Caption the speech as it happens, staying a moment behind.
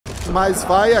mas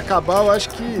vai acabar, eu acho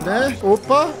que, né?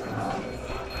 Opa!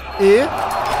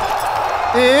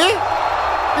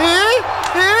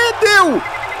 Deu!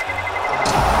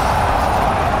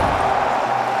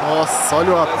 Nossa,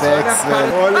 olha o Apex,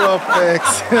 velho. Olha o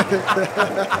Apex.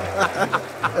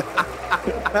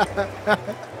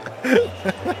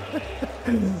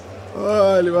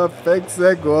 Olha, o Apex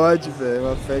é God, velho.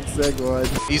 O Apex é God.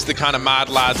 He's the kind of mad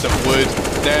lad that would.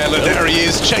 There he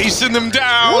is, chasing them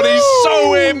down. Woo! He's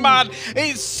so in, man.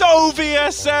 It's so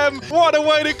VSM. What a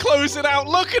way to close it out.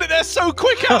 Look at it, they're so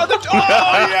quick out of the...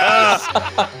 Oh, yes!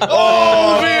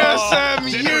 Oh, VSM,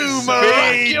 you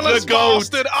miraculous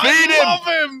bastard. I love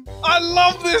him. I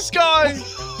love this guy.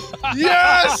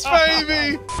 Yes,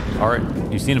 baby. All right,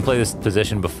 you've seen him play this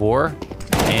position before.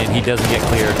 And he doesn't get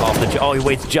cleared off the... Oh, he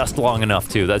waits just long enough,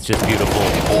 too. That's just beautiful.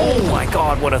 Oh, my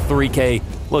God, what a 3K.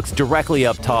 Looks directly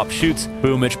up top, shoots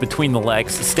Boomich between the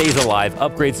legs, stays alive,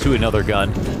 upgrades to another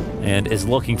gun, and is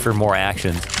looking for more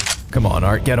actions. Come on,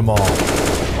 Art, get them all.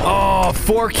 Oh,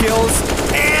 4 kills,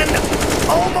 and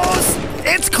almost...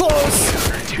 It's close!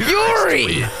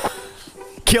 Yuri!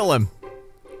 Kill him.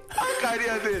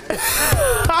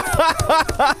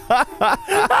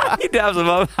 He dabs him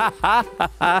up.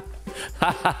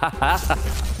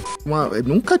 Eu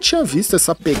nunca tinha visto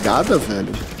essa pegada,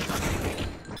 velho.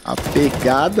 A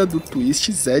pegada do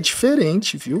Twists é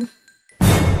diferente, viu?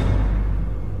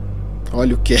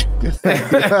 Olha o que.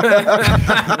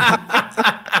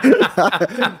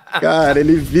 Cara,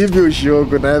 ele vive o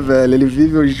jogo, né, velho? Ele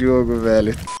vive o jogo,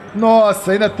 velho.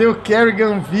 Nossa, ainda tem o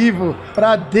Karrigan vivo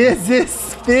pra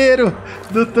desespero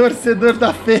do torcedor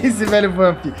da FaZe, velho,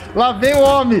 Vamp. Lá vem o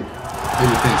homem. Ele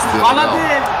tem estrela. Fala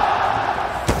dele.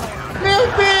 Meu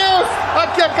Deus!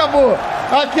 Aqui acabou!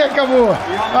 Aqui acabou!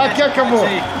 Aqui acabou!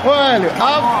 Olha,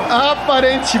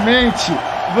 aparentemente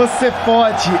você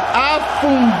pode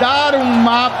afundar um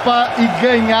mapa e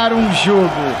ganhar um jogo.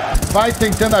 Vai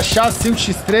tentando achar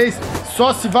 5x3,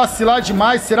 só se vacilar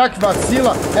demais. Será que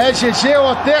vacila? É GG,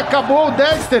 o OT acabou, o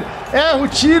Dexter erra o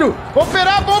tiro.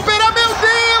 Operar, vou operar, meu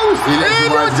Deus! Ele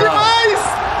é demais!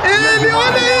 Ele,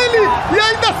 olha ele! E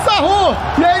ainda sarrou!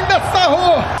 E ainda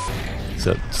sarrou!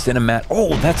 So, Cinemat.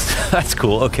 Oh, that's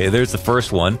cool. Okay, there's the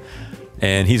first one.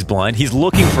 And he's blind. He's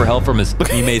looking for help from his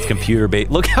teammate's computer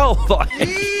bait. Look how blind.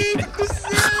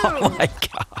 Oh my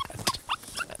God.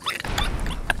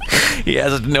 He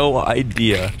has no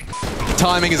idea.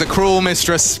 Timing is a cruel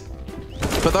mistress.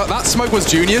 But that smoke was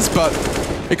Junior's, but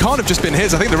it can't have just been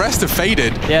his. I think the rest have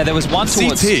faded. Yeah, there was one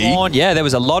towards spawn. Yeah, there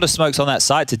was a lot of smokes on that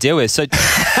site to deal with. So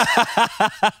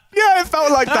yeah, it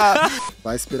felt like that.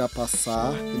 Vai esperar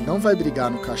passar. Ele não vai brigar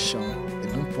no caixão.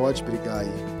 Ele não pode brigar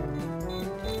aí.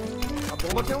 A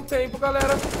bomba tem um tempo,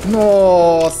 galera.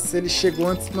 Nossa, ele chegou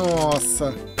antes.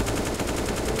 Nossa.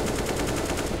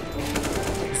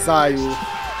 Saiu.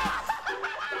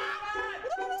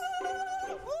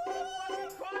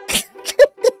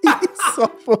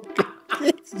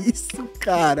 Que isso,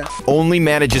 cara? Only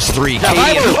manages 3.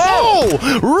 Oh!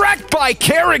 Wrecked by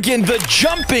Karrigan, the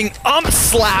jumping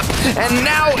slap, and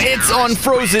now it's on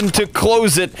Frozen to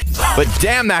close it. But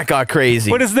damn, that got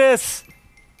crazy. What is this?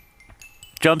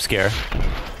 Jump scare.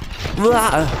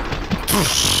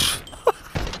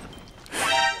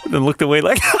 Then looked away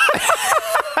like...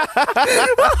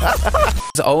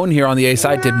 His own here on the A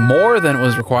side did more than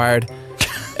was required.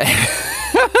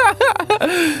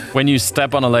 When you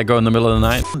step on a Lego in the middle of the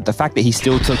night. the fact that he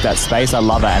still took that space, I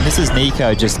love it. And this is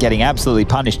Niko just getting absolutely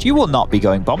punished. You will not be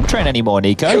going bomb train anymore,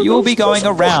 Niko. You will be going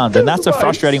around, and that's a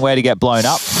frustrating way to get blown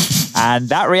up. And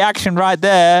that reaction right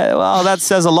there, well, that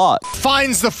says a lot.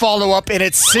 Finds the follow-up, and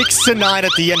it's 6-9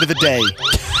 at the end of the day.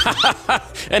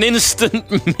 An instant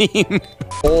meme.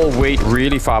 Or wait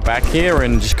really far back here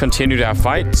and just continue to have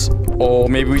fights. Or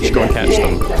maybe we should go and catch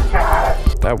them.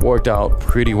 That worked out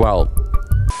pretty well.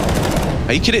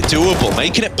 Making it doable,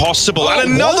 making it possible. Oh,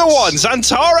 and another one!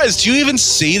 Xantares, do you even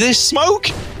see this smoke?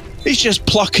 He's just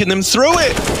plucking them through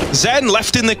it. Zen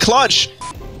left in the clutch.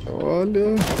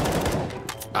 Olha.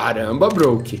 Caramba,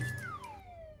 Broke.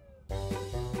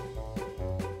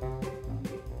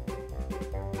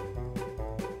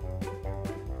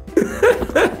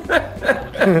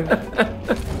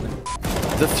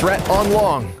 The threat on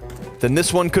long. Then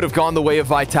this one could have gone the way of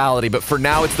Vitality, but for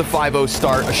now it's the 5-0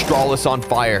 start. Astralis on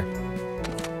fire.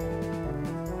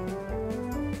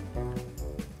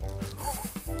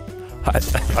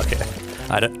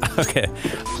 Okay.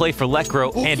 Play for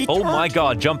Lekro, and oh my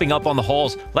God, jumping up on the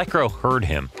halls. Lekro heard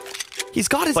him. He's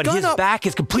got his but gun his up. back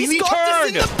is completely He's got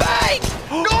turned. this in the bag.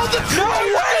 No, the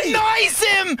way. Denies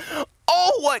him.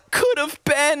 Oh, what could have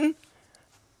been.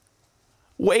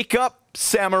 Wake up,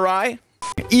 Samurai.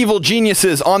 Evil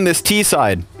geniuses on this T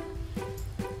side.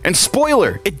 And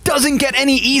spoiler, it doesn't get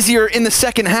any easier in the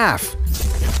second half.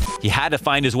 He had to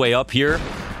find his way up here.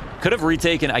 Could have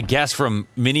retaken, I guess, from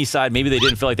mini side. Maybe they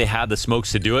didn't feel like they had the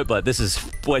smokes to do it, but this is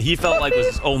what he felt like was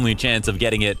his only chance of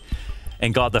getting it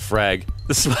and got the frag.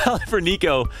 The smile for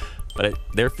Niko, but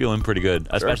they're feeling pretty good,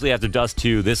 especially after Dust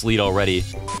 2, this lead already.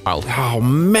 Oh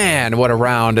man, what a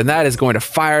round. And that is going to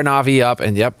fire Na'Vi up,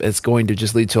 and yep, it's going to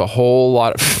just lead to a whole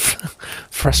lot of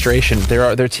frustration.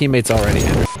 Their teammates already.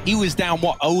 He was down,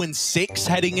 what, 0-6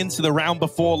 heading into the round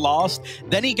before last.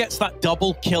 Then he gets that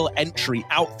double kill entry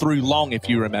out through long, if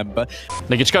you remember.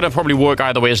 Like, it's got to probably work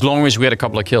either way as long as we had a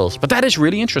couple of kills. But that is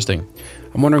really interesting.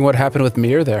 I'm wondering what happened with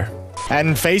Mir there.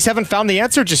 And FaZe haven't found the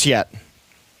answer just yet.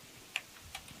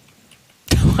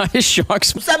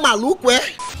 Shocks. With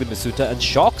Masuta and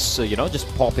Shocks, you know, just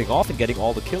popping off and getting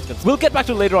all the kills. We'll get back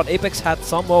to it later on. Apex had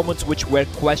some moments which were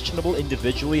questionable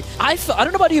individually. I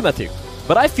don't know about you, Matthew,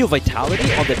 but I feel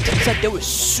Vitality on the team side, they were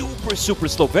super, super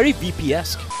slow. Very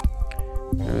VP-esque.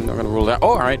 I'm not gonna rule that. Oh,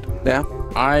 all right. Yeah.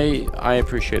 I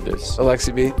appreciate this.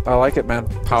 Alexi B, I like it, man.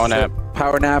 Power nap.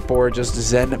 Power nap or just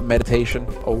Zen meditation.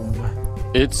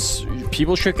 It's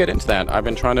people should get into that. I've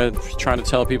been trying to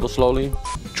tell people slowly.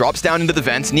 Drops down into the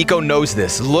vents. Niko knows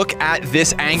this. Look at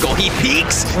this angle. He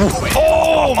peeks.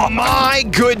 Oh my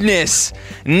goodness.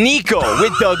 Niko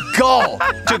with the gall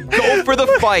to go for the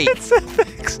fight.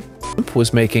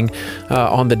 Was making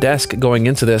on the desk going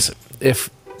into this. If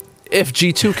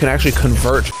G2 can actually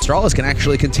convert. Astralis can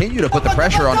actually continue to put the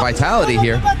pressure on Vitality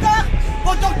here.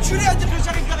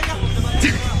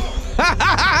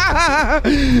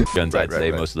 Guns, I'd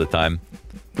say, most of the time.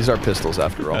 These are pistols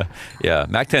after all. Yeah,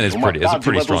 MAC-10 is a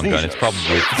pretty strong gun. It's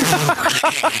probably...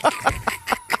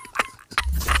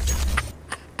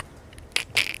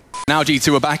 Now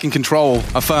G2 are back in control.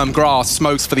 A firm grasp,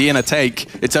 smokes for the inner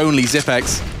take. It's only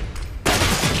Zipex.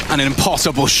 And an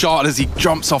impossible shot as he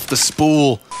jumps off the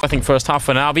spool. I think first half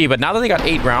for Na'Vi, but now that they got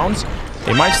 8 rounds,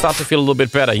 they might start to feel a little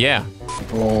bit better, yeah.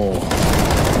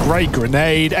 Great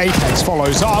grenade. Apex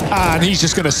follows up, and he's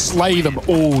just going to slay them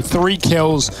all. 3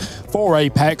 kills for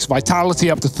Apex.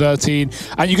 Vitality up to 13.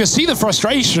 And you can see the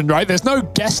frustration, right? There's no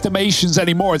guesstimations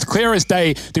anymore. It's clear as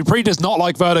day. Dupree does not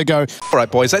like Vertigo. All right,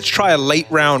 boys, let's try a late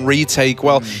round retake.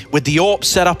 Well, with the AWP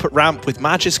set up at ramp, with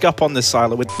Magisk up on the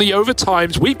silo, with the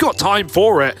overtimes, we've got time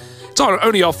for it. It's not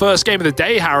only our first game of the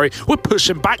day, Harry. We're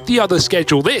pushing back the other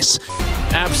schedule. This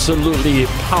absolutely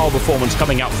power performance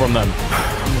coming out from them.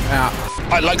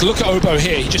 Like, look at Obo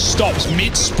here. He just stops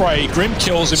mid-spray. Grim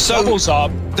kills him, doubles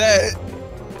up. There,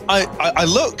 I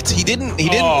looked. He didn't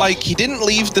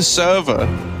leave the server.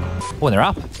 When they're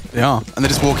up. Yeah, and they're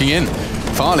just walking in.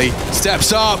 Farley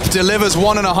steps up, delivers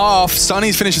 1.5.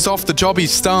 Sunny's finishes off the job he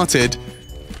started.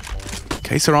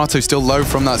 Kscerato still low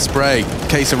from that spray.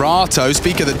 Kscerato,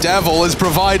 speak of the devil, has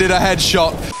provided a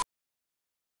headshot.